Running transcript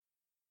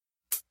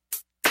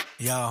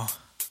Yo,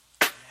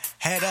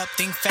 head up,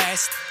 think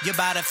fast, you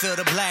about to feel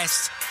the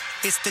blast.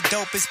 It's the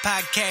dopest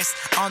podcast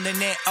on the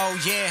net, oh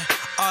yeah.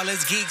 All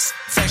us geeks,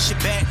 fresh your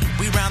bet.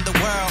 We round the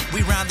world,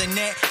 we round the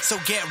net. So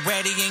get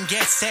ready and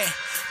get set,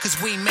 cause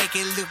we make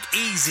it look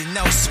easy,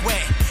 no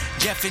sweat.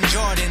 Jeff and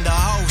Jordan, the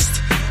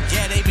host,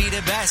 yeah, they be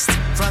the best.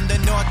 From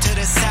the north to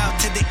the south,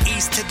 to the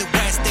east to the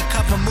west. They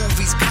cover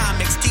movies,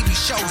 comics, TV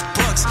shows,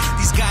 books.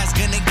 These guys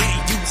gonna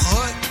get you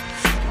hooked.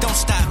 Don't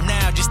stop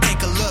now, just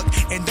take a look.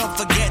 And don't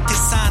forget to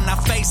sign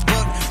our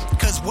Facebook,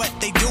 cause what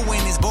they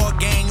doing is board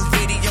games,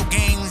 video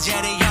games,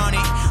 yeah, they on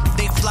it.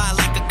 They fly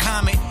like a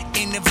comet,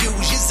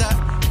 interviews is up.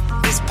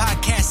 This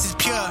podcast is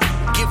pure,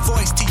 give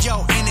voice to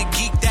your inner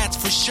geek, that's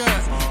for sure.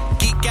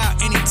 Geek out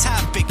any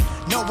topic,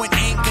 no one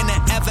ain't gonna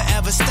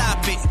ever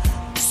stop it.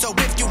 So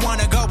if you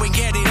wanna go and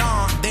get it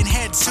on, then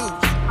head to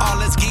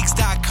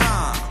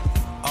allusgeeks.com.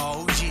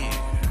 Oh yeah.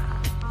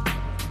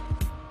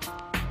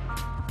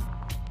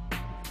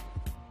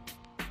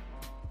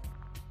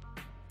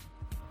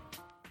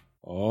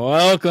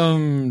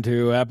 Welcome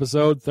to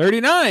episode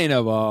 39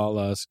 of All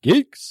Us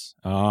Geeks.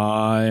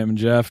 I'm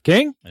Jeff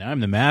King. And I'm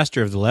the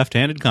master of the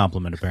left-handed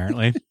compliment,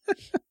 apparently.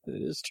 It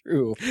is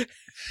true.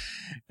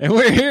 And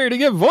we're here to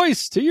give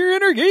voice to your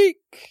inner geek,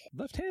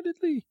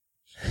 left-handedly.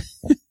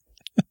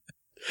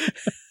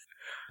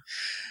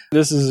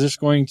 This is just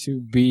going to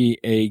be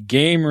a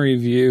game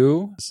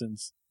review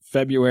since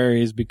February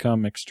has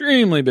become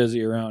extremely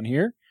busy around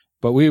here.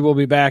 But we will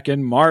be back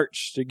in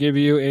March to give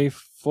you a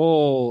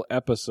full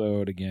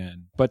episode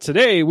again. But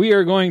today we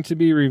are going to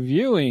be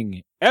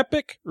reviewing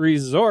Epic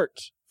Resort.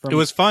 It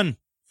was fun.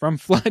 From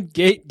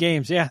Floodgate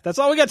Games. Yeah, that's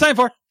all we got time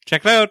for.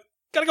 Check it out.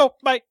 Gotta go.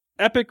 Bye.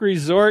 Epic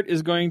Resort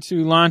is going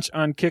to launch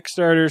on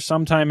Kickstarter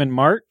sometime in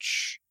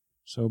March.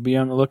 So be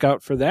on the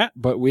lookout for that.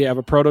 But we have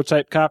a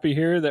prototype copy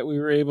here that we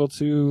were able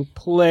to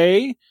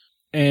play.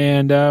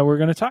 And we're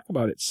going to talk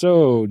about it.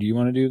 So do you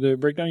want to do the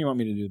breakdown? You want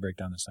me to do the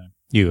breakdown this time?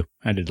 You.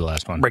 I did the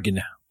last one. Break it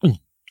down.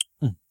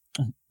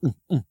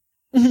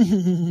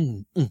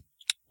 Everything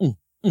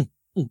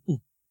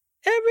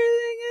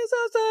is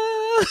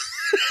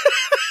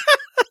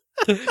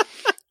awesome.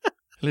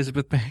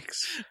 Elizabeth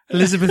Banks.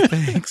 Elizabeth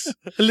Banks.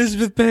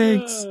 Elizabeth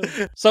Banks.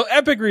 So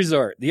Epic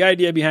Resort. The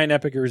idea behind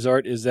Epic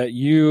Resort is that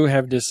you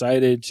have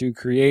decided to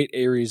create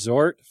a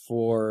resort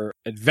for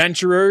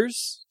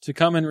adventurers to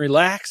come and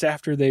relax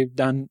after they've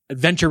done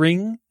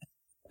adventuring.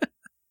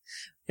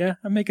 Yeah,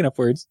 I'm making up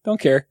words. Don't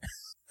care.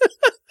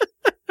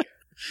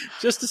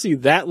 Just to see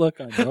that look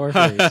on your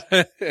face.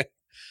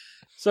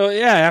 So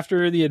yeah,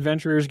 after the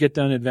adventurers get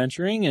done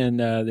adventuring and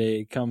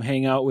they come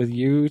hang out with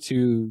you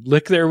to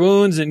lick their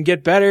wounds and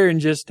get better and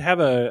just have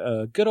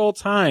a good old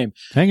time.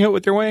 Hang out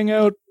with your wang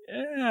out.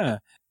 Yeah.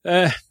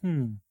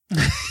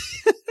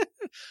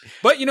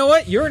 But you know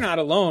what? You're not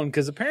alone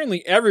because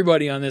apparently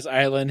everybody on this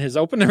island has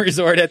opened a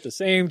resort at the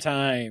same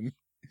time.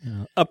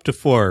 Up to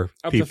four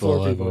Up people to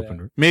four have people,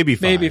 opened. yeah. Maybe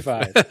five. Maybe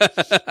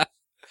five.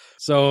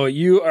 So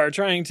you are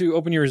trying to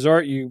open your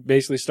resort. You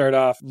basically start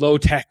off low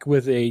tech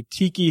with a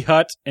tiki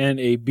hut and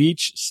a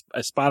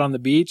spot on the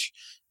beach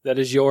that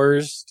is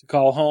yours to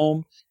call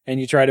home. And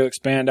you try to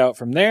expand out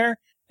from there.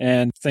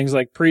 And things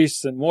like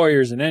priests and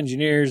warriors and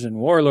engineers and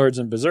warlords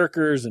and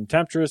berserkers and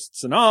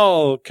tempestrists and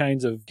all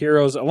kinds of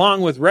heroes,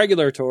 along with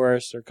regular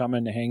tourists, are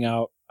coming to hang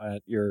out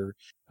at your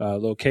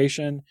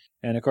location.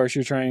 And of course,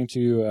 you're trying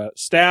to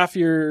staff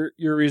your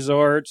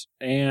resort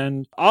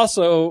and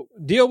also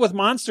deal with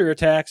monster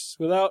attacks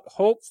without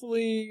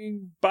hopefully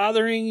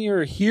bothering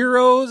your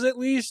heroes at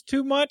least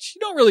too much.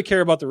 You don't really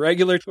care about the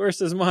regular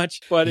tourists as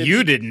much, but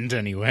You didn't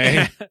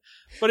anyway.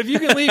 But if you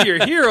can leave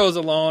your heroes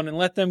alone and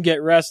let them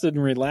get rested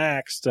and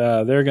relaxed,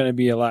 they're going to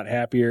be a lot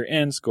happier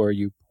and score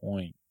you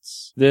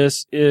points.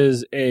 This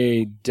is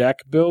a deck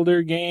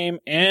builder game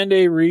and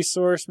a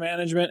resource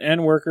management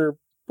and worker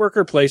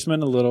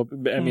placement a little.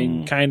 I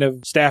mean, kind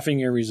of staffing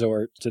your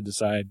resort to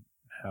decide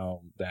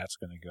how that's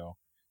going to go.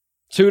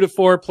 2 to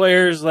 4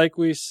 players, like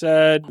we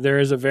said. There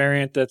is a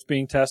variant that's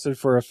being tested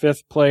for a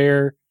 5th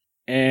player.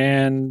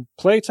 And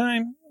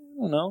playtime,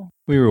 I don't know.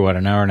 We were,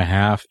 an hour and a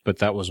half, but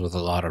that was with a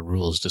lot of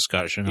rules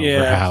discussion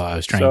over how I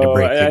was trying to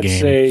break the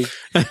game.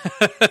 I'd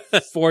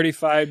say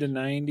 45 to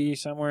 90,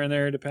 somewhere in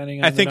there, depending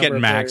on I the think number at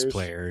of max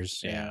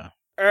players. yeah.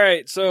 All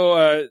right,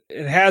 so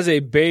it has a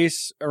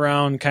base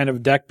around kind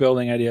of deck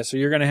building idea. So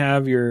you're going to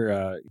have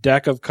your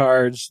deck of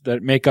cards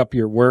that make up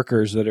your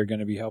workers that are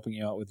going to be helping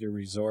you out with your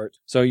resort.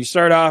 So you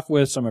start off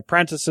with some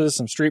apprentices,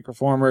 some street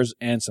performers,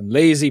 and some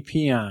lazy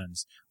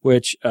peons,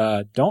 which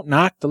don't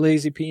knock the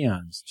lazy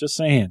peons. Just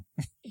saying.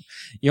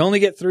 You only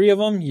get 3 of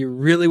them. You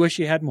really wish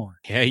you had more.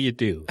 Yeah, you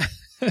do.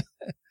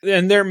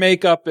 And their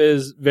makeup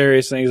is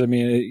various things. I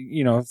mean,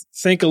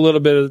 think a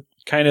little bit of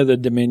kind of the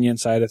Dominion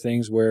side of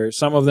things where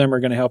some of them are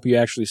going to help you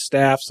actually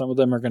staff. Some of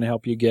them are going to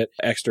help you get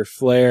extra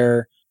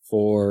flair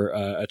for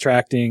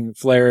attracting.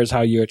 Flair is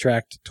how you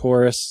attract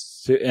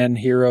tourists and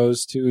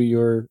heroes to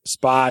your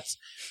spots.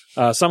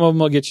 Some of them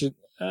will get you,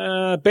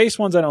 base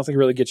ones I don't think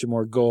really get you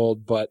more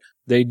gold, but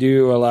they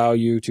do allow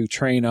you to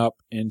train up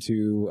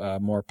into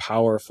more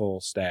powerful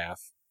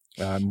staff.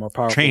 more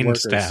powerful trained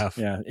workers. staff.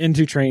 Yeah,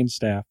 into trained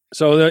staff.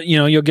 So,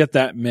 you'll get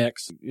that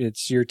mix.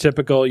 It's your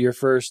typical, your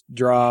first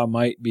draw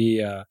might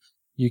be,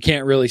 you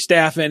can't really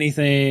staff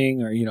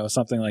anything or,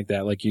 something like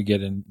that, like you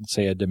get in,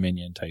 say, a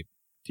Dominion type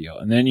deal.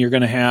 And then you're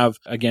going to have,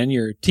 again,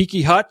 your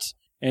tiki hut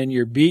and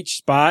your beach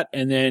spot,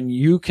 and then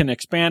you can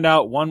expand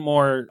out one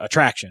more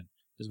attraction.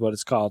 Is what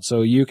it's called.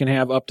 So you can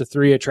have up to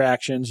 3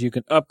 attractions. You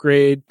can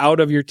upgrade out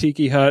of your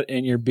tiki hut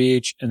and your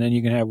beach, and then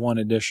you can have one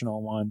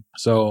additional one.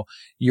 So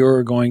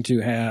you're going to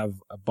have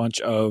a bunch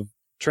of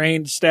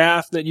trained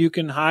staff that you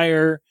can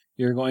hire.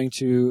 You're going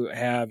to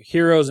have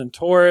heroes and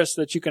tourists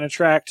that you can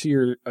attract to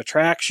your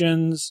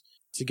attractions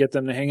to get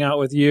them to hang out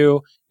with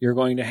you. You're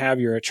going to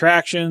have your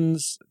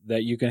attractions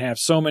that you can have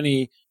so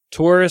many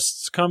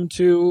tourists come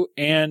to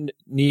and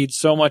need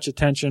so much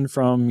attention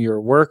from your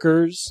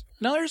workers.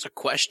 Now there's a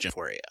question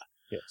for you.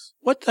 Yes.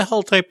 What the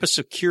hell type of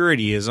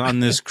security is on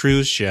this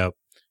cruise ship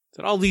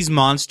that all these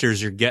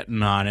monsters are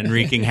getting on and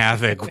wreaking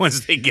havoc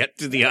once they get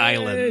to the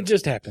island? It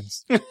just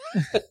happens.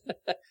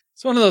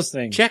 It's one of those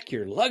things. Check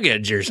your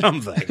luggage or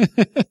something.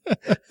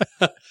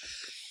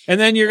 And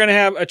then you're going to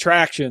have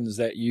attractions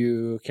that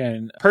you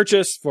can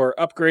purchase for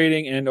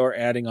upgrading and or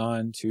adding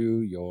on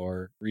to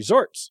your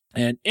resorts.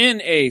 And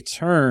in a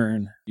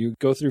turn, you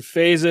go through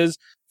phases.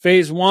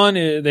 Phase 1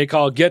 they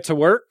call Get to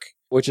Work,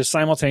 which is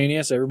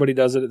simultaneous. Everybody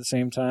does it at the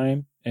same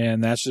time.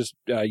 And that's just,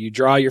 you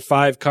draw your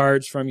 5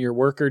 cards from your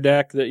worker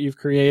deck that you've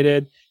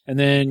created. And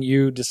then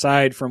you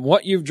decide from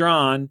what you've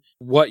drawn,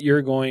 what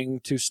you're going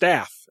to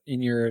staff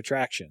in your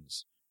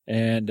attractions.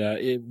 And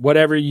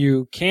whatever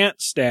you can't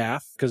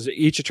staff, because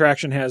each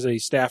attraction has a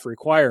staff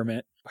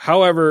requirement.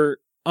 However,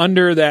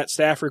 under that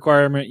staff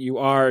requirement you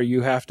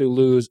have to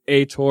lose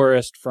a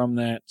tourist from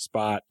that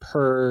spot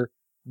per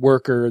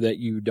worker that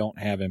you don't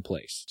have in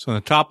place. So in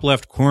the top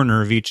left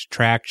corner of each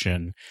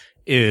attraction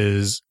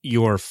is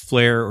your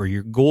flair or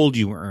your gold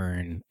you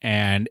earn.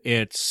 And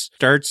it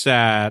starts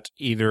at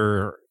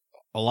either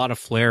a lot of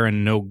flair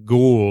and no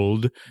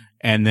gold,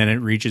 and then it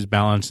reaches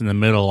balance in the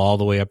middle all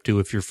the way up to,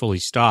 if you're fully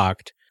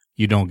stocked,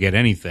 you don't get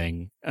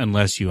anything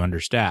unless you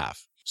understaff.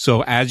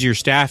 So as you're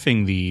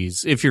staffing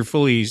these, if you're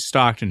fully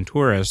stocked in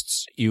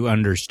tourists, you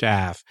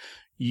understaff.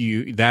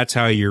 That's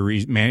how you're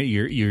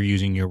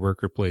using your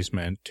worker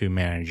placement to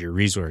manage your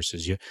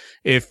resources.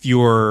 If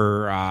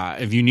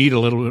you need a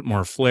little bit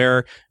more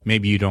flair,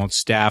 maybe you don't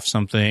staff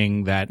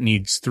something that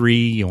needs 3,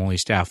 you only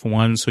staff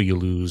 1, so you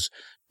lose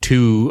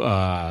 2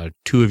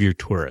 of your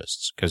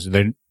tourists because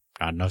they're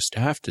not enough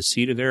staff to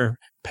see to their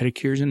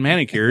pedicures and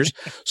manicures,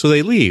 so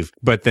they leave.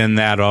 But then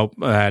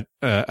that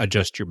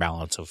adjusts your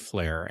balance of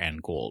flair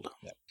and gold.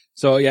 Yep.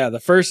 So yeah, the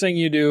first thing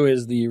you do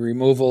is the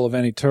removal of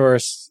any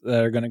tourists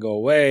that are going to go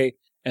away.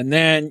 And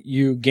then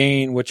you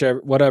gain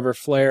whatever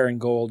flair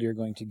and gold you're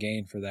going to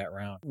gain for that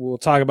round. We'll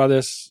talk about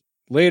this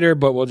later,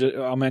 but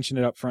I'll mention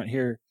it up front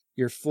here.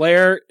 Your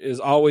flair is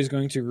always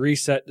going to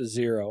reset to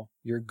 0.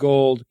 Your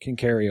gold can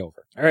carry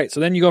over. All right, so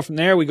then you go from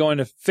there. We go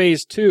into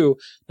phase 2.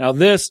 Now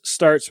this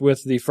starts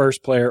with the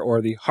first player or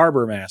the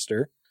harbor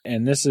master,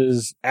 and this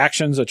is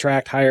actions,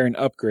 attract, hire, and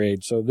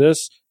upgrade. So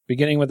this,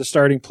 beginning with the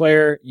starting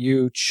player,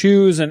 you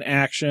choose an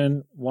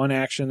action, one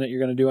action that you're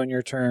going to do on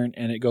your turn,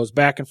 and it goes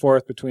back and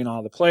forth between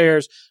all the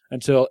players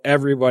until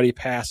everybody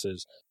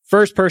passes.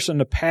 First person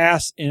to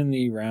pass in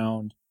the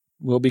round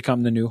will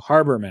become the new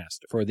harbor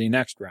master for the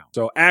next round.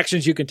 So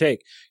actions you can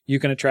take. You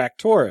can attract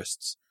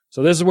tourists.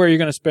 So this is where you're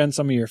going to spend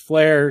some of your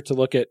flair to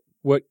look at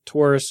what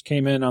tourists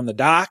came in on the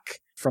dock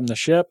from the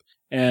ship.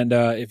 And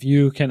if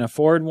you can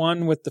afford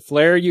one with the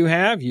flair you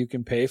have, you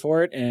can pay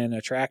for it and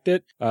attract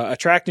it.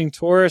 Attracting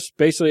tourists,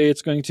 basically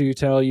it's going to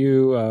tell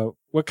you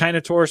what kind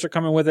of tourists are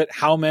coming with it,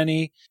 how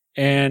many,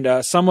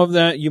 and some of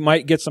them you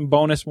might get some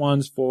bonus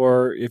ones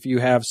for if you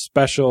have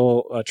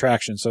special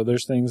attractions. So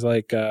there's things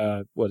like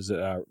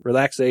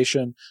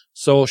relaxation,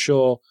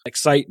 social,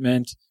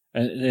 excitement,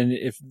 and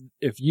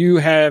if you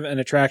have an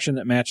attraction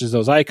that matches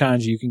those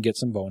icons, you can get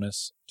some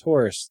bonus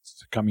tourists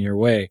to come your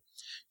way.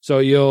 So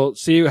you'll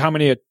see how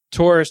many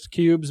tourist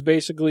cubes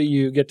basically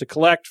you get to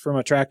collect from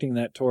attracting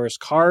that tourist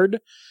card,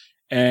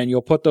 and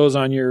you'll put those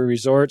on your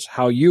resorts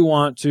how you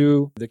want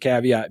to. The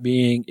caveat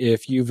being,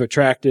 if you've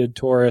attracted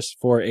tourists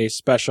for a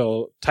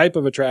special type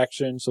of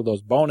attraction, so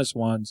those bonus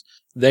ones,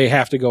 they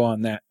have to go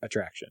on that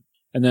attraction,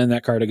 and then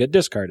that card will get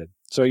discarded.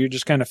 So you're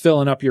just kind of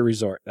filling up your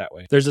resort that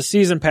way. There's a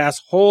season pass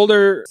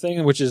holder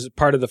thing, which is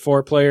part of the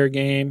 4-player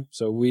game,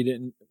 so we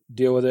didn't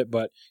deal with it,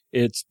 but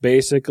it's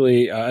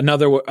basically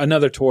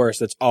another tourist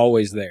that's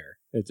always there.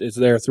 It's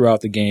there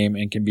throughout the game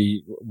and can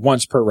be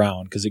once per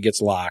round because it gets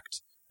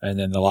locked, and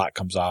then the lock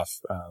comes off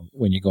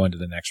when you go into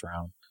the next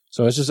round.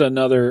 So it's just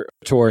another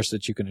tourist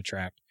that you can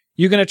attract.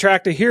 You can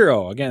attract a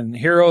hero. Again,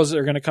 heroes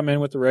are going to come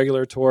in with the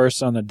regular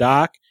tourists on the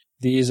dock.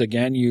 These,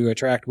 again, you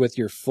attract with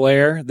your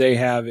flair. They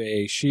have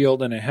a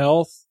shield and a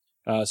health.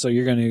 So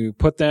you're going to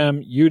put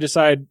them. You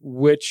decide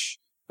which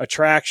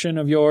attraction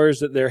of yours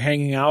that they're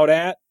hanging out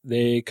at.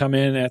 They come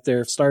in at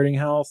their starting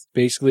health.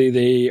 Basically,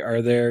 they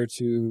are there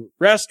to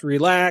rest,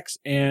 relax,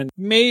 and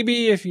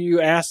maybe if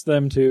you ask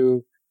them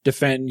to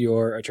defend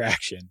your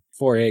attraction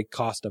for a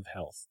cost of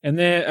health. And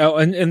then,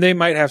 and they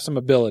might have some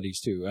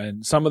abilities too.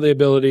 And some of the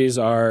abilities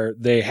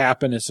they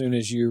happen as soon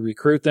as you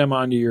recruit them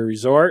onto your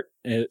resort.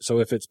 So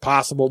if it's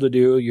possible to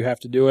do, you have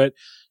to do it.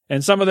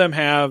 And some of them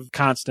have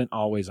constant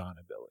always on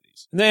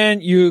abilities. And then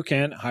you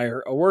can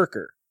hire a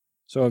worker.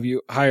 So if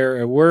you hire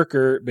a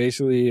worker,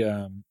 basically,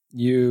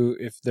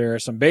 if there are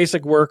some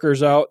basic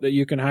workers out that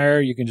you can hire,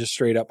 you can just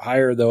straight up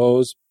hire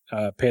those,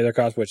 pay their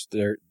cost, which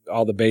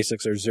all the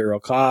basics are 0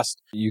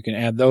 cost. You can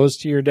add those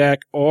to your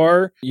deck,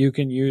 or you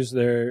can use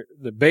the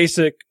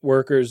basic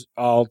workers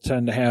all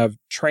tend to have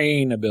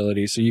train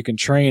abilities. So you can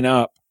train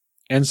up,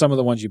 and some of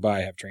the ones you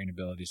buy have train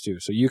abilities too.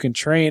 So you can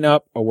train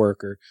up a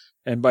worker.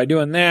 And by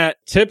doing that,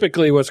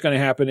 typically what's going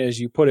to happen is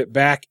you put it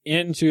back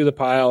into the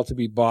pile to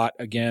be bought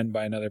again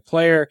by another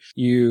player.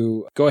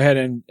 You go ahead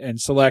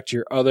and select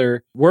your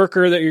other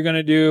worker that you're going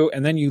to do,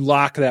 and then you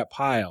lock that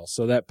pile.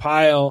 So that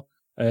pile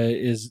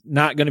is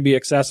not going to be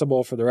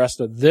accessible for the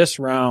rest of this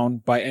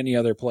round by any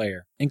other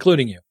player,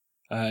 including you.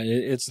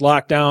 It's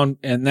locked down,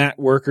 and that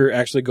worker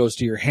actually goes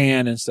to your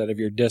hand instead of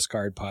your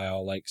discard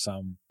pile, like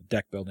some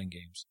deck building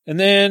games. And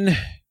then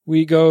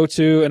we go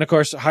to, and of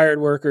course, hired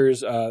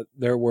workers,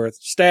 they're worth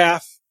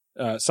staff.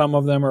 Some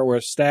of them are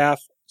worth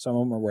staff. Some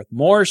of them are worth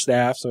more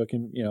staff. So it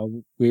can,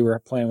 we were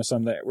playing with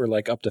some that were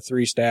like up to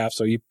 3 staff.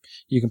 So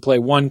you can play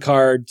 1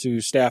 card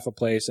to staff a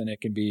place, and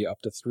it can be up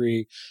to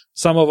 3.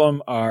 Some of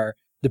them are,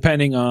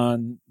 depending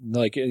on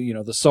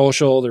the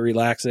social, the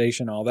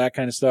relaxation, all that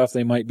kind of stuff,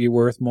 they might be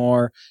worth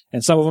more.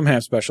 And some of them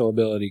have special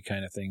ability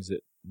kind of things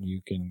that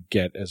you can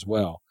get as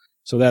well.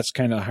 So that's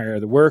kind of hire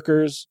the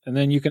workers. And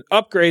then you can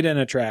upgrade an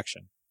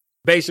attraction.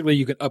 Basically,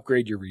 you can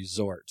upgrade your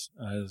resort.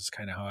 Is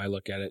kind of how I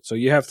look at it. So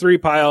you have 3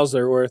 piles.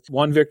 They're worth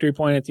 1 victory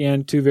point at the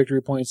end, 2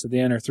 victory points at the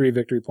end, or 3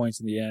 victory points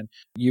at the end.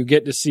 You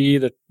get to see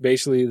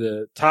basically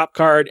the top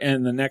card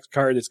and the next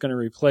card that's going to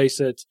replace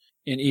it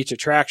in each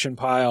attraction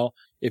pile.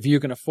 If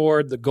you can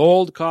afford the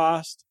gold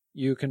cost,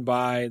 you can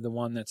buy the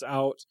one that's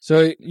out.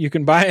 So you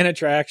can buy an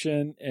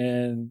attraction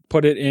and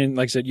put it in.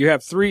 Like I said, you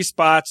have 3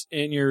 spots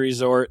in your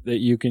resort that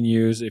you can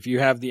use. If you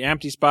have the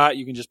empty spot,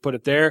 you can just put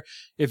it there.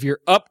 If you're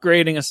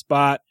upgrading a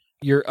spot,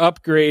 you're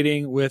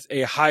upgrading with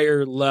a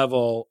higher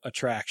level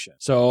attraction.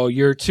 So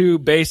your 2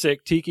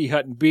 basic Tiki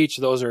Hut and Beach,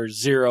 those are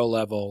 0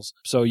 levels.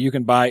 So you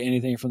can buy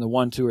anything from the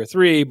 1, 2, or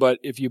 3. But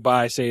if you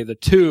buy, say, the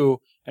 2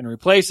 and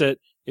replace it,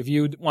 if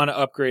you want to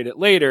upgrade it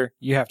later,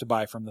 you have to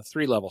buy from the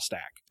 3-level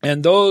stack.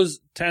 And those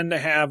tend to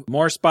have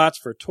more spots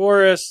for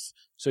tourists,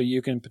 so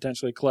you can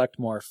potentially collect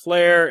more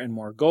flair and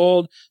more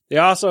gold. They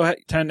also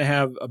tend to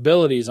have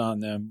abilities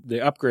on them,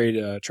 the upgrade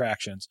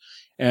attractions.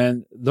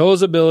 And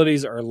those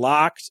abilities are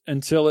locked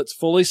until it's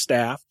fully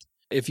staffed.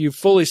 If you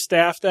fully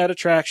staff that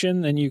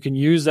attraction, then you can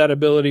use that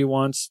ability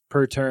once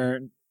per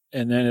turn,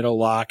 and then it'll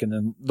lock, and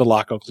then the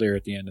lock will clear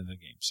at the end of the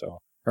game.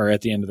 Or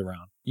at the end of the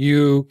round.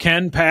 You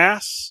can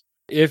pass.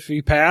 If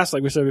you pass,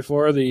 like we said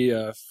before,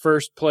 the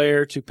first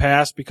player to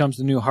pass becomes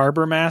the new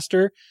harbor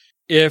master.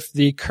 If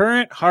the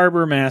current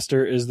harbor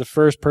master is the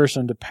first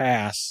person to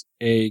pass,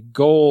 a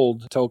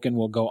gold token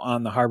will go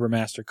on the harbor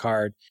master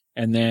card,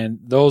 and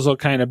then those will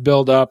kind of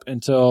build up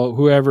until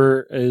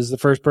whoever is the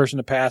first person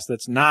to pass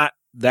that's not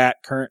that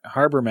current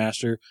harbor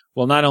master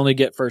will not only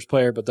get first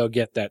player, but they'll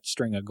get that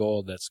string of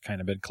gold that's kind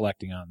of been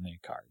collecting on the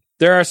card.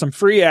 There are some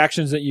free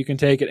actions that you can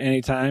take at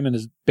any time, and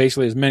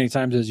basically as many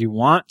times as you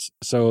want.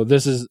 So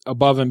this is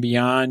above and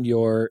beyond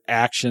your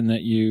action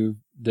that you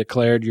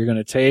declared you're going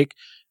to take.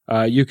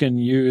 You can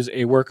use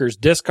a worker's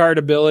discard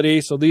ability.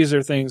 So these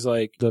are things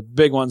like the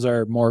big ones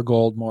are more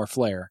gold, more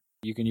flair.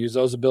 You can use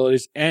those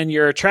abilities and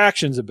your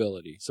attractions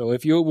ability. So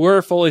if you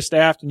were fully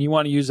staffed and you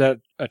want to use that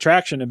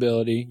attraction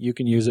ability, you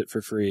can use it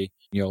for free.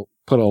 You'll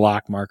put a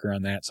lock marker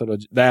on that. So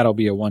that'll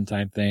be a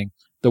one-time thing.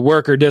 The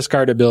worker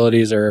discard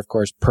abilities are, of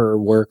course, per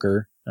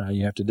worker.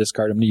 You have to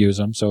discard them to use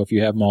them. So if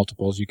you have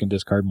multiples, you can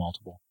discard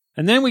multiple.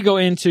 And then we go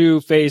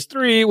into phase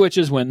 3, which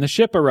is when the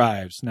ship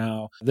arrives.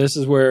 Now, this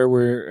is where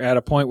we're at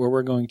a point where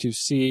we're going to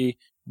see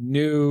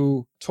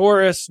new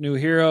tourists, new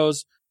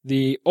heroes.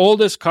 The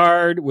oldest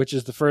card, which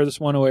is the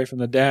furthest one away from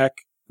the deck,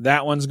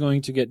 that one's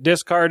going to get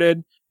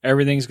discarded.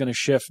 Everything's going to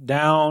shift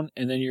down,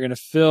 and then you're going to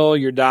fill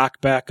your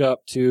dock back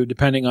up to,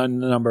 depending on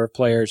the number of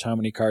players, how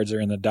many cards are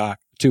in the dock.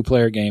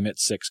 2-player game,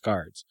 it's 6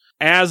 cards.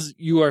 As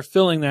you are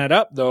filling that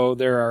up, though,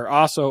 there are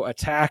also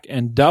attack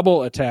and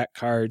double attack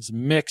cards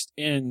mixed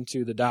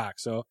into the dock.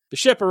 So the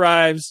ship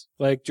arrives,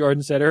 like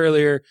Jordan said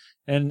earlier,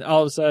 and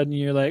all of a sudden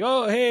you're like,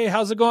 oh, hey,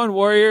 how's it going,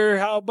 warrior?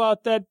 How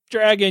about that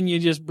dragon you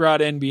just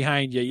brought in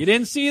behind you? You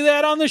didn't see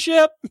that on the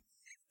ship?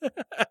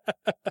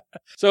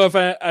 So if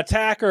an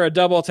attack or a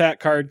double attack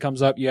card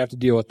comes up, you have to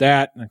deal with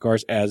that. And of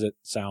course, as it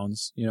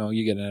sounds,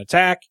 you get an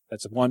attack.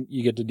 That's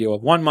you get to deal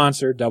with 1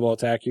 monster. Double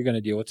attack, you're going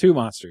to deal with 2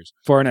 monsters.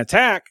 For an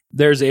attack,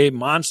 there's a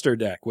monster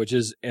deck, which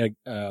is a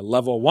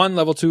level 1,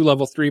 level 2,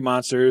 level 3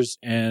 monsters,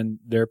 and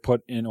they're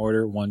put in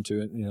order 1,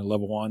 2,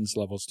 level 1s,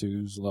 levels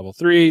 2s, level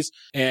 3s,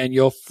 and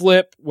you'll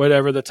flip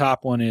whatever the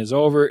top one is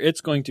over.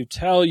 It's going to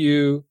tell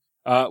you,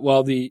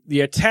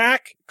 the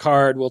attack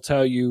card will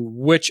tell you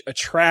which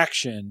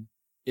attraction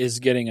is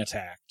getting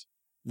attacked.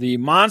 The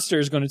monster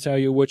is going to tell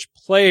you which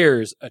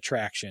player's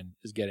attraction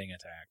is getting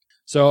attacked.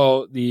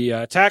 So the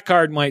attack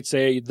card might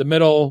say the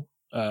middle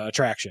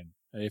attraction,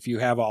 if you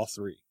have all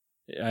three.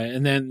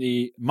 And then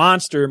the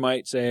monster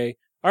might say,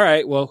 all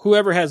right, well,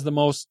 whoever has the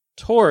most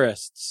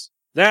tourists,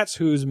 that's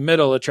whose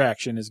middle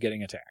attraction is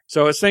getting attacked.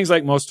 So it's things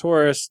like most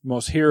tourists,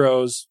 most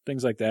heroes,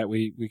 things like that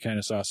we kind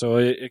of saw. So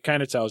it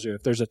kind of tells you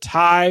if there's a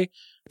tie,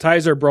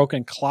 ties are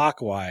broken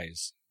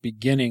clockwise,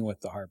 beginning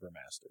with the harbor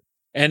master.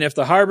 And if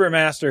the harbor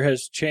master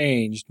has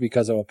changed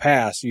because of a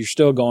pass, you're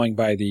still going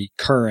by the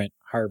current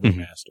harbor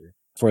master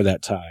for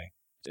that tie.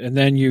 And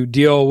then you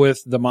deal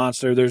with the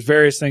monster. There's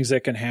various things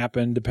that can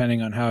happen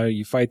depending on how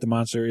you fight the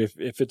monster.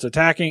 If it's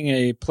attacking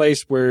a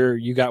place where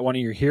you got one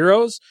of your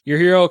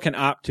hero can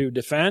opt to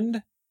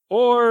defend,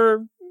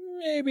 or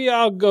maybe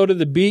I'll go to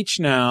the beach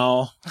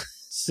now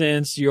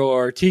since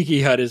your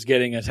tiki hut is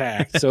getting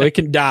attacked. So it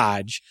can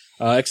dodge,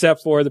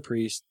 except for the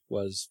priest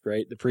was,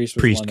 right? The priest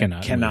was one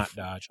that cannot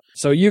dodge.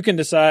 So you can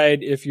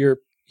decide if your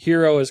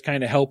hero is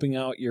kind of helping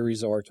out your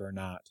resort or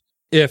not.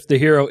 If the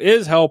hero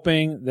is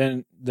helping,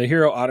 then the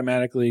hero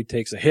automatically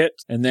takes a hit,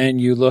 and then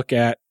you look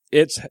at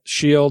its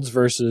shields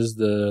versus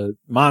the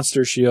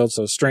monster shield,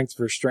 so strength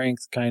for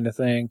strength kind of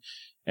thing.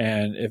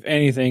 And if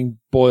anything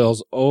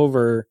boils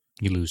over,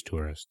 you lose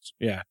tourists.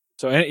 Yeah.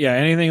 So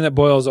anything that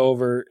boils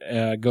over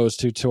goes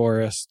to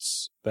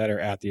tourists that are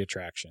at the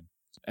attraction.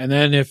 And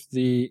then if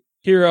the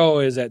hero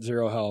is at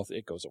 0 health,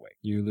 it goes away.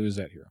 You lose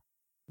that hero.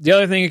 The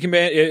other thing it can be,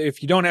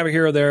 if you don't have a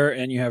hero there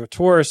and you have a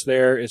tourist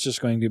there, it's just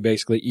going to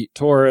basically eat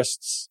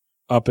tourists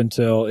up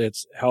until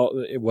its health,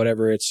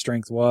 whatever its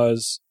strength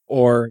was,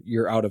 or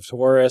you're out of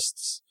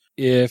tourists.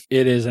 If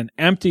it is an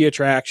empty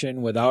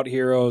attraction without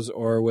heroes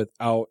or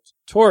without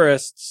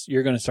tourists,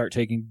 you're going to start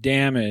taking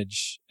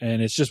damage,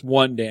 and it's just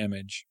 1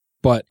 damage.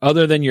 But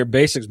other than your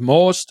basics,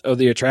 most of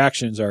the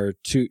attractions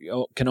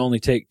can only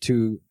take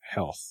 2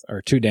 health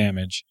or 2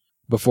 damage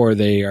before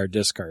they are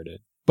discarded.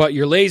 But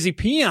your lazy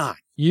peon,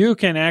 you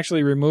can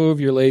actually remove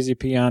your lazy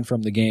peon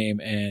from the game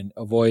and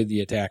avoid the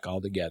attack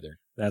altogether.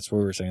 That's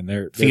what we're saying.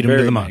 Feed them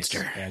to the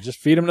monster. Yeah, just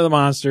feed them to the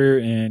monster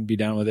and be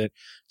done with it.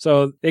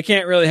 So they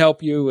can't really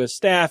help you with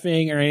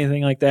staffing or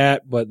anything like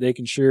that, but they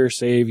can sure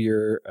save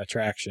your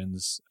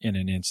attractions in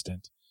an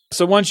instant.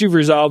 So once you've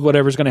resolved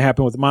whatever's going to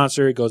happen with the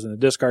monster, it goes in the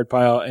discard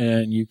pile,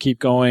 and you keep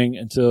going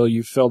until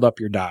you've filled up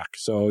your dock.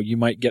 So you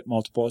might get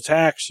multiple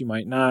attacks, you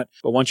might not.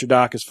 But once your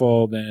dock is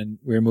full, then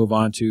we move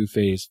on to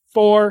phase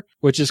 4,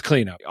 which is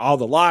cleanup. All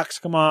the locks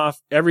come off.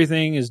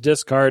 Everything is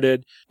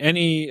discarded.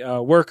 Any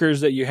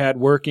workers that you had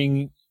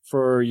working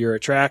for your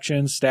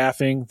attractions,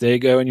 staffing, they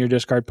go in your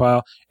discard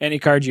pile. Any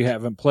cards you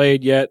haven't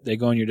played yet, they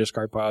go in your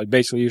discard pile.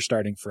 Basically, you're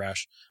starting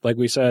fresh. Like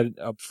we said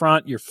up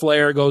front, your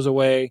flair goes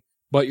away,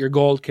 but your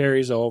gold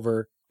carries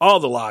over,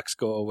 all the locks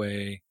go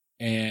away,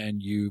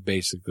 and you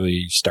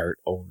basically start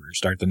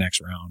the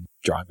next round,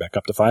 draw it back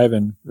up to 5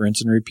 and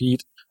rinse and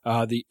repeat.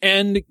 The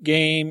end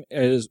game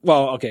is,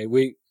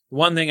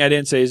 one thing I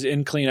didn't say is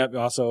in cleanup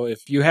also,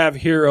 if you have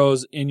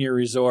heroes in your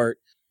resort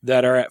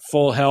that are at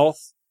full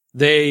health,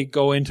 they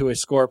go into a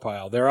score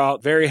pile. They're all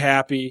very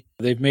happy.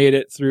 They've made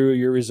it through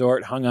your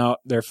resort, hung out,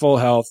 they're full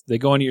health. They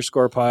go into your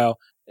score pile.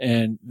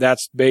 And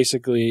that's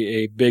basically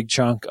a big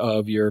chunk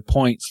of your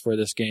points for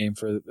this game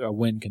for a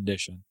win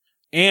condition.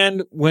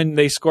 And when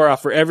they score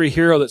off, for every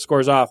hero that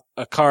scores off,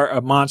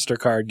 a monster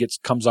card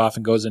comes off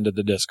and goes into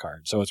the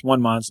discard. So it's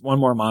one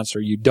more monster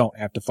you don't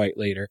have to fight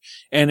later.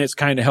 And it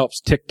kind of helps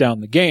tick down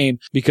the game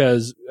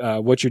because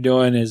what you're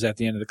doing is at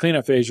the end of the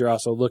cleanup phase, you're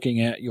also looking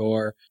at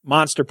your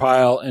monster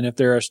pile. And if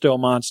there are still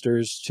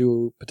monsters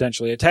to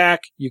potentially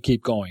attack, you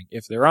keep going.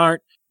 If there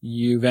aren't,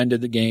 you've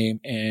ended the game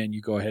and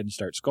you go ahead and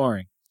start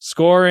scoring.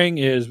 Scoring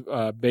is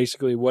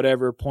basically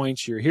whatever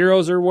points your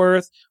heroes are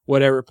worth,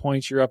 whatever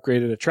points your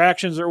upgraded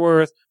attractions are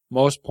worth.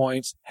 Most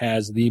points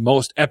has the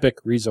most epic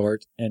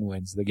resort and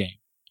wins the game.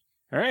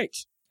 All right.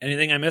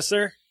 Anything I missed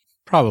there?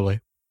 Probably.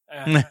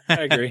 I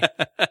agree.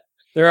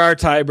 There are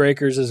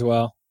tiebreakers as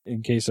well,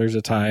 in case there's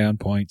a tie on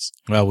points.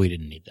 Well, we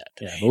didn't need that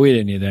today. Yeah, but we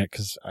didn't need that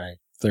because I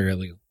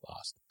thoroughly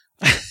lost.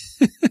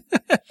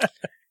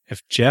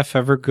 If Jeff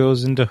ever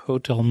goes into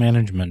hotel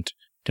management,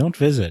 don't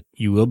visit.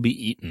 You will be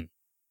eaten.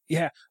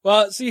 Yeah.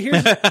 Well, see,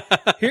 here's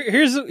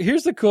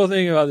the cool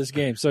thing about this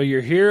game. So your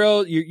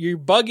hero, you're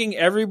bugging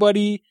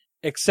everybody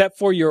except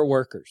for your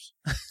workers.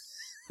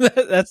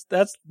 That's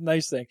the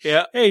nice thing.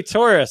 Yeah. Hey,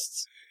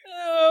 tourists,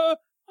 why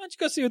don't you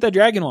go see what that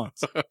dragon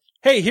wants?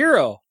 Hey,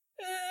 hero,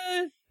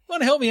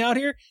 want to help me out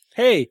here?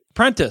 Hey,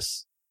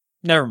 apprentice.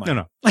 Never mind.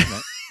 No.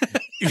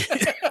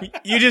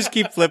 You just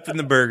keep flipping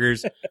the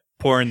burgers,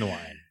 pouring the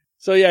wine.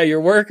 So yeah, your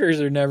workers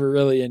are never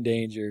really in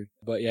danger,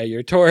 but yeah,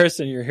 your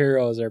tourists and your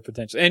heroes are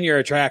potentially, and your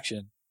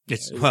attraction.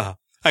 Well,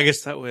 I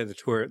guess that way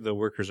the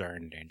workers are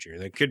in danger.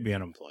 They could be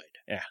unemployed.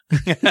 Yeah.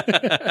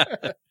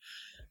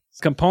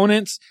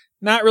 Components.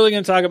 Not really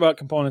going to talk about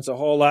components a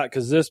whole lot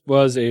because this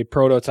was a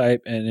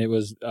prototype and it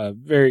was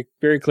very,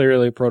 very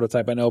clearly a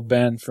prototype. I know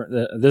Ben,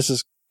 this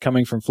is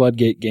coming from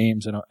Floodgate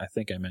Games, and I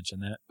think I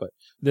mentioned that, but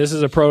this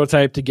is a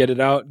prototype to get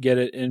it out, get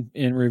it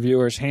in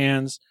reviewers'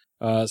 hands.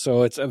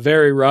 So it's a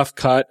very rough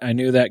cut. I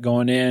knew that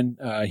going in.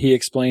 He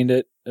explained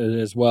it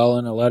as well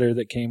in a letter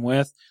that came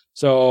with.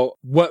 So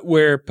what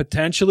we're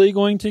potentially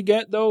going to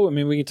get, though, I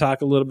mean, we can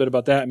talk a little bit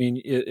about that. I mean,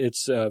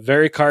 it's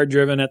very card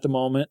driven at the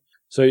moment,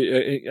 so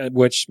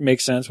which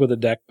makes sense with a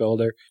deck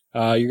builder.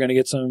 You're going to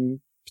get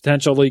some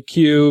potentially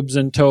cubes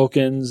and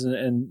tokens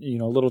and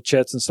little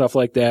chits and stuff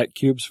like that.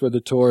 Cubes for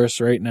the tourists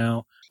right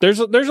now. There's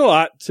a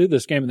lot to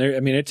this game. I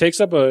mean, it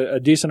takes up a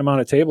decent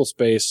amount of table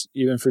space,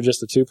 even for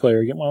just a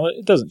 2-player game. Well,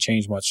 it doesn't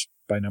change much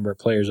by number of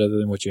players other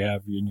than what you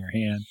have in your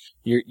hand,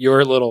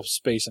 your little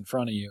space in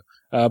front of you.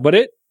 But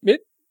it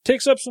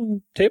takes up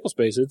some table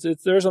space.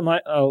 There's a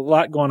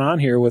lot going on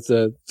here with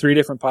the 3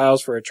 different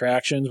piles for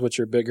attractions, which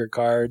are bigger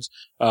cards.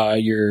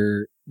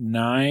 Your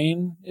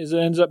 9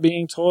 ends up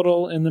being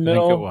total in the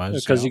middle. I think it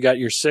was, because you got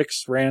your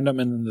 6 random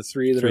and then the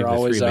 3 that are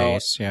always out.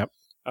 Base, yep.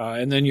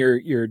 And then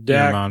your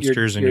deck, your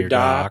monsters and your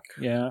dock.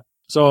 Yeah.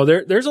 So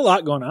there's a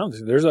lot going on.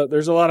 There's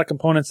a lot of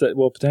components that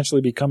will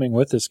potentially be coming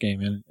with this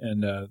game,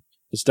 and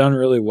it's done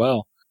really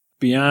well.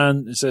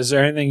 Beyond, is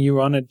there anything you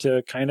wanted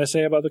to kind of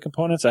say about the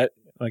components? Like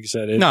I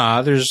said,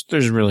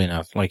 there's really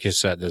nothing. Like you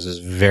said, this is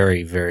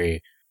very,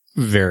 very,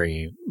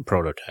 very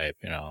prototype,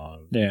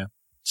 Yeah.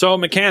 So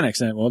mechanics,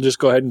 then we'll just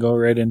go ahead and go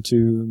right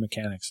into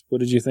mechanics. What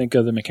did you think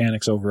of the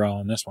mechanics overall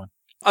in this one?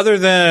 Other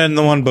than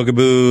the one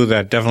bugaboo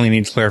that definitely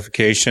needs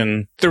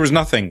clarification, there was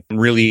nothing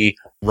really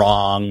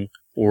wrong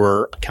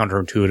or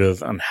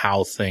counterintuitive on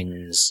how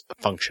things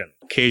function.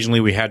 Occasionally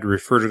we had to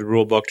refer to the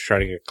rule book to try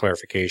to get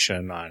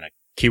clarification on a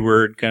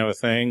keyword kind of a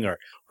thing, or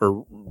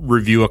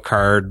review a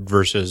card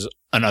versus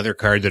another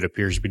card that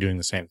appears to be doing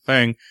the same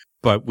thing.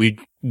 But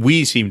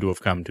we seem to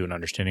have come to an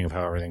understanding of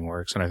how everything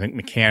works. And I think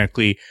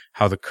mechanically,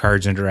 how the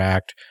cards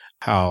interact,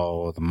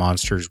 how the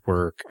monsters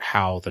work,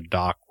 how the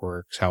dock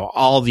works, how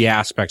all the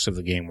aspects of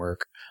the game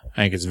work,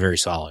 I think it's very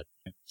solid.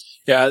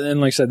 Yeah,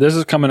 and like I said, this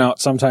is coming out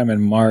sometime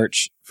in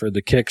March for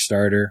the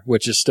Kickstarter,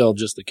 which is still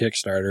just the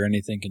Kickstarter.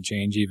 Anything can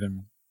change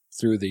even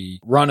through the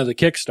run of the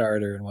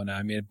Kickstarter and whatnot.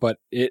 I mean, but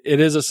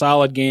it is a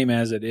solid game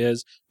as it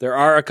is. There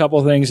are a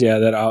couple things,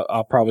 that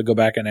I'll probably go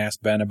back and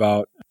ask Ben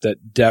about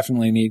that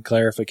definitely need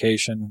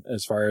clarification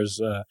as far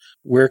as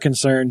we're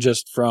concerned.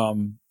 Just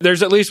from,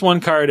 there's at least one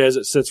card as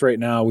it sits right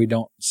now. We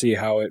don't see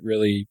how it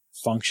really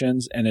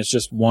functions, and it's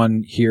just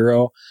one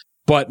hero,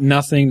 but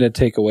nothing to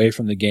take away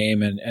from the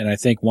game. And I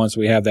think once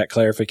we have that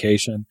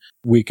clarification,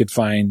 we could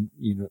find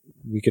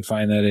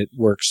that it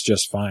works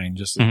just fine.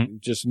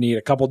 Just need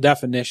a couple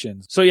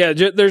definitions. So yeah,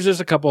 there's just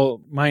a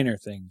couple minor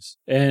things.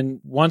 And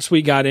once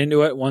we got into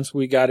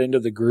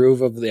the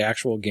groove of the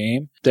actual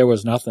game, there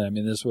was nothing. I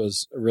mean, this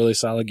was a really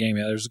solid game.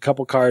 Yeah, there's a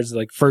couple cards,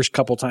 like first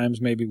couple times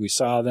maybe we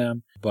saw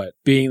them, but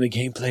being the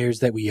game players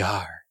that we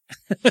are,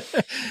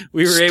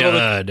 we were able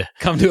to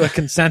come to a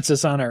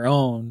consensus on our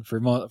own for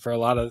a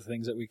lot of the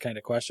things that we kind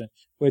of question.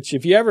 Which,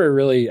 if you ever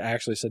really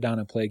actually sit down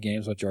and play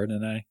games with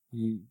Jordan and I,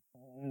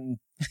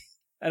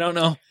 I don't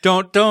know.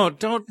 Don't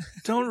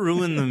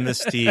ruin the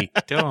mystique.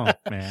 Don't,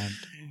 man.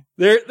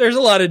 There's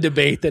a lot of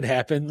debate that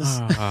happens.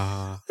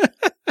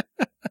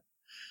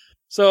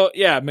 So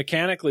yeah,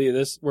 mechanically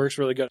this works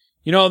really good.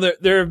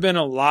 There have been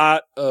a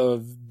lot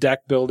of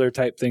deck builder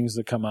type things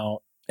that come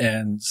out.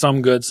 And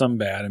some good, some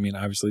bad. I mean,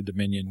 obviously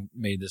Dominion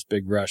made this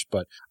big rush,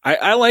 but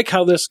I like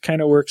how this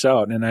kind of works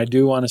out. And I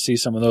do want to see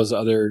some of those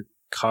other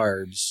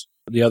cards,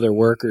 the other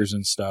workers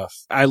and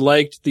stuff. I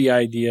liked the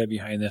idea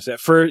behind this. At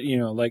first,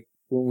 like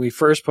when we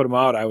first put them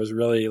out, I was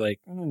really like,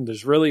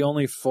 there's really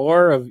only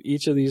 4 of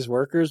each of these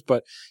workers,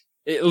 but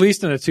at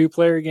least in a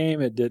 2-player game,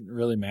 it didn't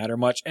really matter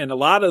much. And a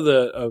lot of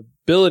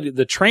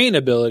the train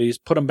abilities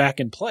put them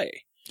back in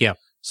play. Yeah.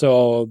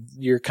 So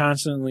you're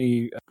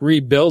constantly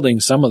rebuilding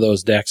some of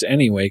those decks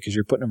anyway, because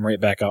you're putting them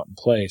right back out in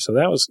play. So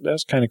that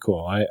was kind of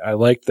cool. I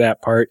liked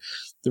that part.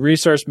 The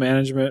resource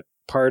management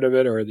part of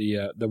it, or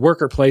the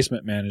worker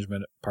placement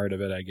management part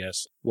of it, I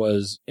guess,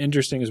 was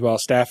interesting as well.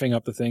 Staffing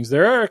up the things.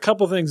 There are a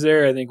couple things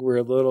there I think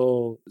were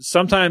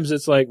sometimes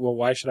it's like, well,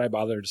 why should I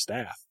bother to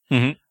staff?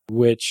 Mm-hmm.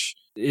 Which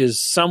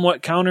is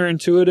somewhat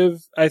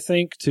counterintuitive, I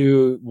think,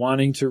 to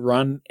wanting to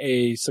run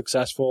a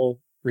successful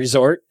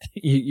resort.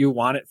 You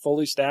want it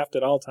fully staffed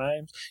at all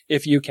times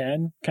if you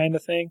can, kind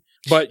of thing.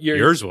 But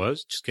yours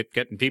was just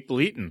getting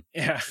people eating.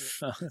 Yeah,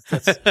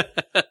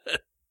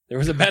 there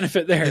was a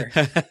benefit there.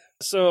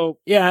 So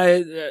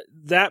yeah,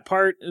 that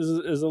part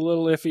is a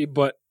little iffy,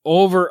 but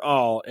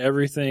overall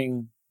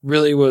everything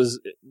really was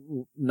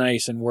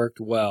nice and worked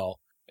well.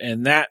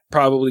 And that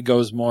probably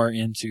goes more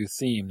into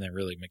theme than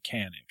really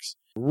mechanics.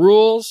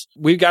 Rules,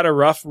 we've got a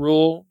rough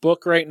rule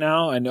book right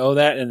now. I know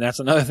that, and that's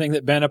another thing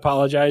that Ben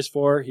apologized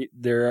for.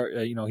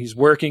 He's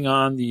working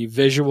on the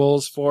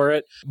visuals for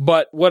it.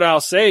 But what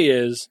I'll say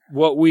is,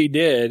 what we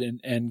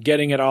did and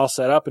getting it all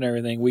set up and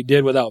everything, we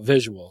did without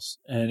visuals,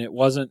 and it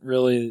wasn't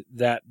really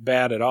that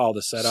bad at all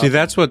to set up. See,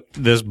 that's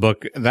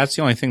the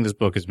only thing this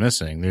book is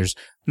missing. There's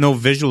no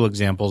visual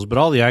examples, but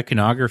all the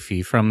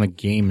iconography from the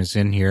game is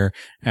in here,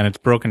 and it's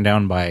broken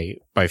down by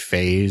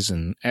phase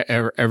and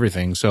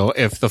everything. So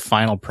if the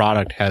final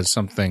product has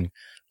something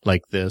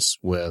like this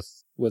with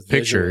with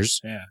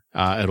pictures,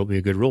 visuals. it'll be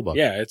a good rule book.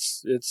 Yeah,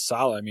 it's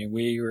solid. I mean,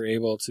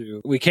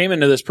 we came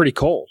into this pretty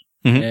cold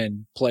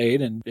and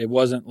played, and it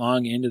wasn't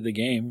long into the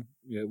game.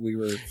 We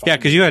were fine. Yeah,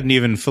 because you hadn't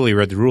even fully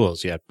read the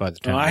rules yet by the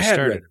time I we had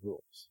started. read the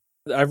rules.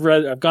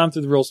 I've gone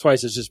through the rules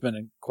twice. It's just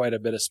been quite a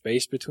bit of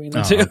space between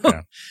the two. Okay.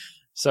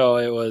 So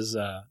it was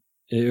a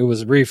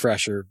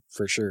refresher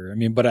for sure. I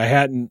mean, but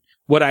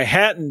what I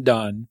hadn't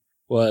done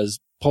was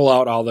pull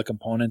out all the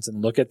components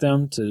and look at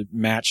them to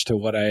match to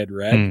what I had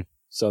read.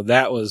 So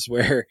that was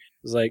where it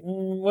was like,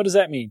 what does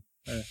that mean?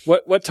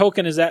 What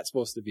token is that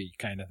supposed to be,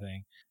 kind of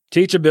thing.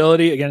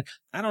 Teachability, again,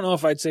 I don't know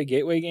if I'd say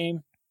gateway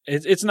game.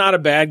 It's not a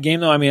bad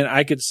game though. I mean,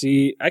 I could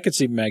see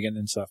Megan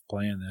and stuff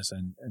playing this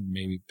and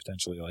maybe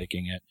potentially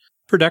liking it.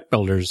 For deck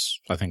builders,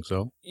 I think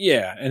so.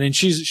 Yeah, and then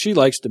she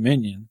likes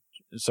Dominion.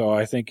 So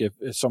I think if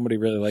somebody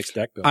really likes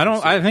deck building.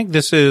 I think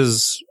this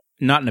is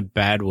not in a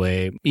bad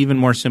way, even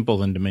more simple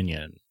than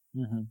Dominion.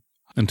 Mm-hmm.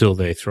 Until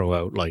they throw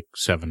out like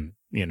 7,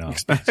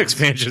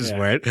 expansions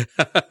for it.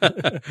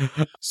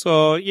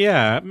 So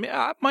yeah,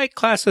 I might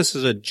class this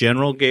as a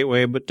general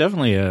gateway, but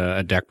definitely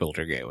a deck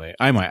builder gateway.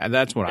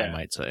 That's what I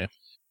might say.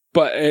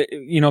 But,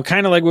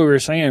 kind of like what we were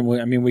saying,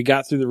 we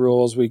got through the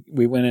rules. We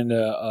went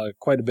into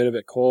quite a bit of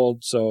it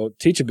cold. So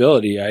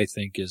teachability, I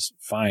think, is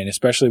fine,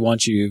 especially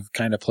once you've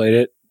kind of played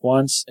it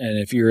once. And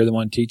if you're the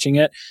one teaching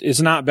it,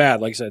 it's not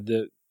bad. Like I said,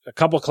 a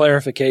couple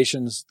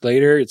clarifications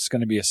later, it's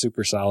going to be a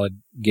super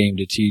solid game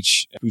to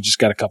teach. We just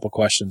got a couple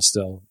questions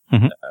still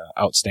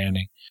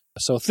outstanding.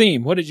 So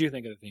theme, what did you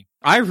think of the theme?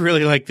 I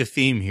really like the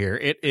theme here.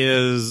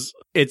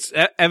 It's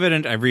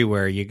evident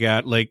everywhere. You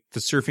got like the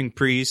surfing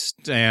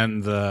priest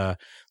and the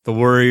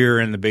warrior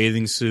in the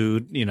bathing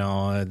suit,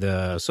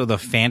 the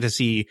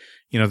fantasy,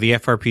 the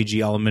FRPG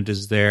element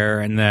is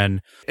there. And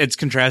then it's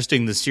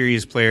contrasting the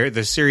serious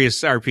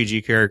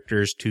RPG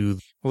characters to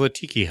the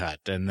tiki hut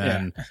and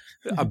then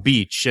a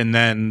beach and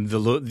then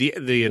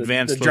the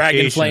advanced the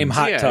dragon flame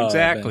hot tub.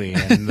 Exactly.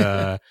 And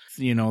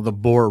the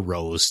boar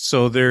roast.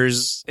 So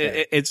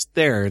it's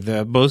there,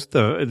 both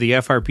the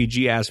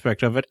FRPG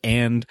aspect of it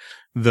and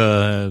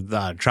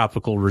the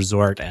tropical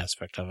resort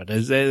aspect of it.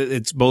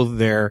 It's both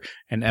there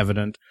and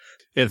evident.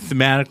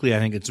 Thematically, I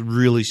think it's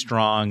really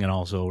strong and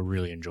also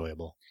really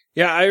enjoyable.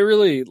 Yeah, I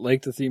really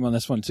like the theme on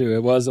this one too.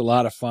 It was a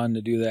lot of fun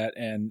to do that.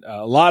 And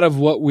a lot of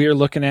what we're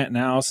looking at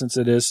now, since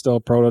it is still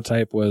a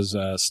prototype, was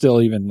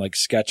still even like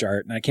sketch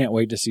art. And I can't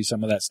wait to see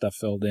some of that stuff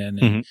filled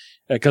in.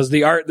 Because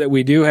the art that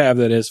we do have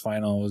that is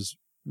final was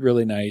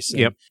really nice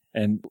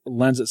and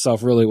lends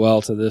itself really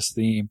well to this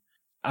theme.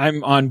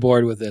 I'm on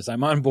board with this.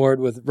 I'm on board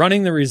with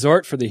running the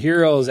resort for the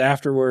heroes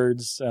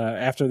afterwards,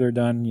 after they're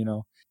done,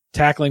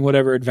 tackling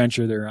whatever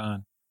adventure they're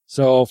on.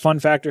 So fun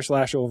factor /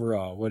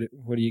 overall,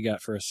 what do you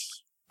got for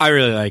us? I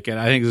really like it.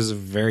 I think this is a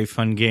very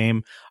fun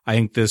game. I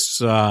think this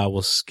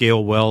will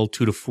scale well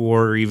 2 to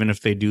 4, even if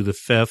they do the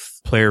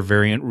 5th player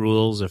variant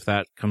rules, if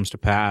that comes to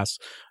pass.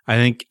 I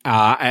think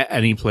at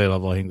any play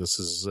level, I think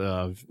this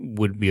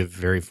would be a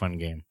very fun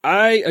game.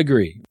 I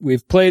agree.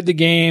 We've played the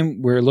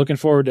game. We're looking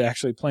forward to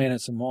actually playing it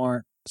some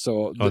more.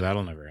 So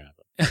that'll never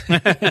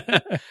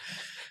happen.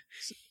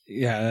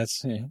 Yeah,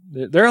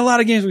 there are a lot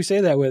of games we say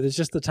that with. It's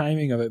just the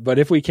timing of it. But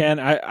if we can,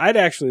 I'd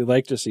actually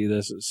like to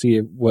see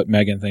what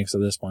Megan thinks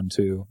of this one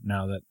too,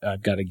 now that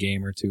I've got a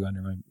game or two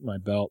under my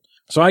belt.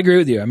 So I agree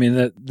with you. I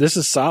mean, this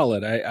is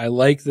solid. I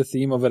like the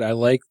theme of it. I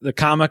like the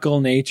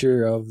comical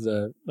nature of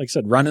like I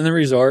said, running the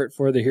resort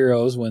for the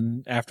heroes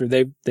after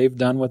they've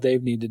done what they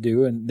need to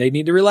do and they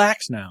need to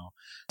relax now.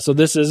 So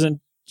this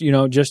isn't,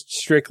 just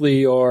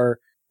strictly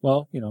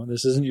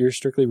this isn't your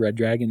strictly Red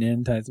Dragon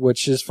Inn type,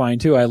 which is fine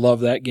too. I love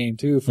that game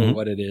too for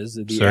what it is.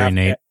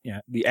 The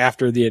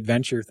after the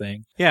adventure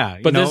thing. Yeah.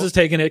 But this is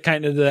taking it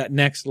kind of to that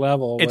next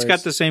level. It's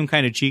got the same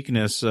kind of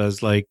cheekiness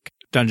as like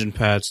Dungeon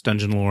Pets,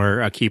 Dungeon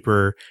Lore,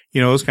 Keeper,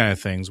 those kind of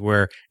things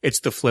where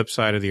it's the flip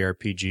side of the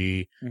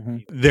RPG. Mm-hmm.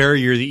 There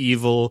you're the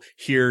evil.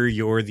 Here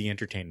you're the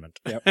entertainment.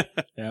 Yep.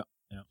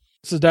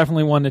 This is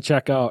definitely one to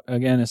check out.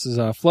 Again, this is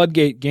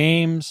Floodgate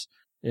Games.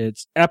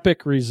 It's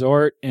Epic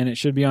Resort, and it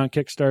should be on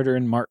Kickstarter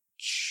in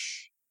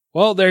March.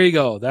 Well, there you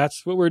go.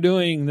 That's what we're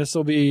doing. This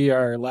will be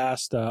our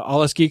last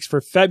All Us Geeks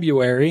for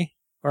February.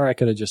 Or I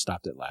could have just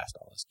stopped at last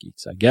All Us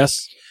Geeks, I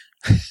guess.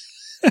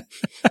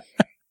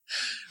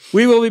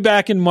 We will be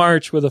back in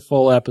March with a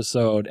full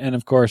episode. And,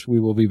 of course, we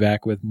will be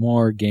back with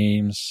more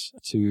games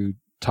to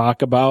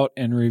talk about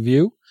and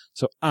review.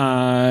 So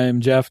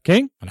I'm Jeff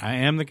King. And I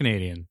am the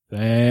Canadian.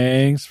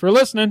 Thanks for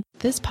listening.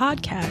 This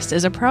podcast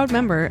is a proud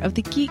member of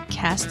the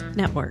Geekcast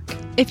Network.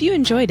 If you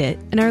enjoyed it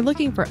and are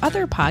looking for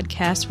other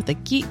podcasts with a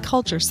geek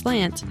culture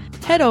slant,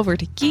 head over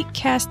to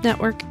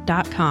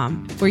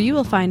geekcastnetwork.com, where you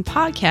will find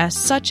podcasts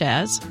such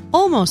as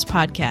Almost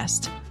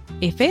Podcast,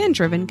 a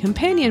fan-driven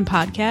companion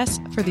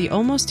podcast for the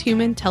Almost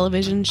Human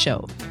television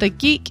show, the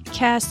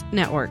Geekcast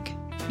Network.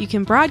 You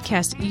can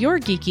broadcast your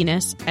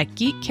geekiness at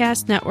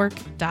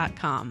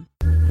geekcastnetwork.com.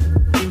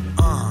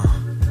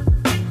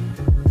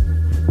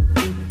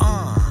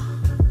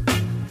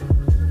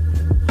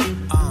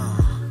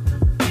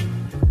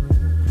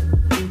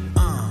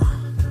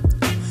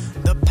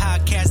 The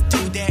podcast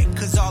dude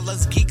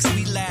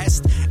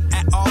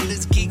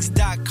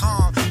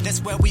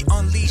That's where we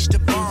unleash the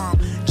bomb.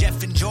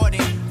 Jeff and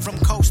Jordan, from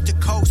coast to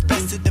coast,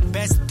 best of the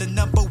best, the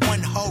number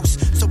one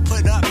host. So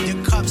put up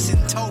your cups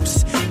and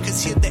toast,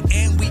 cause here the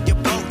end we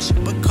approach.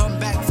 But come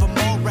back for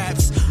more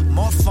raps,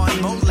 more fun,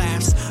 more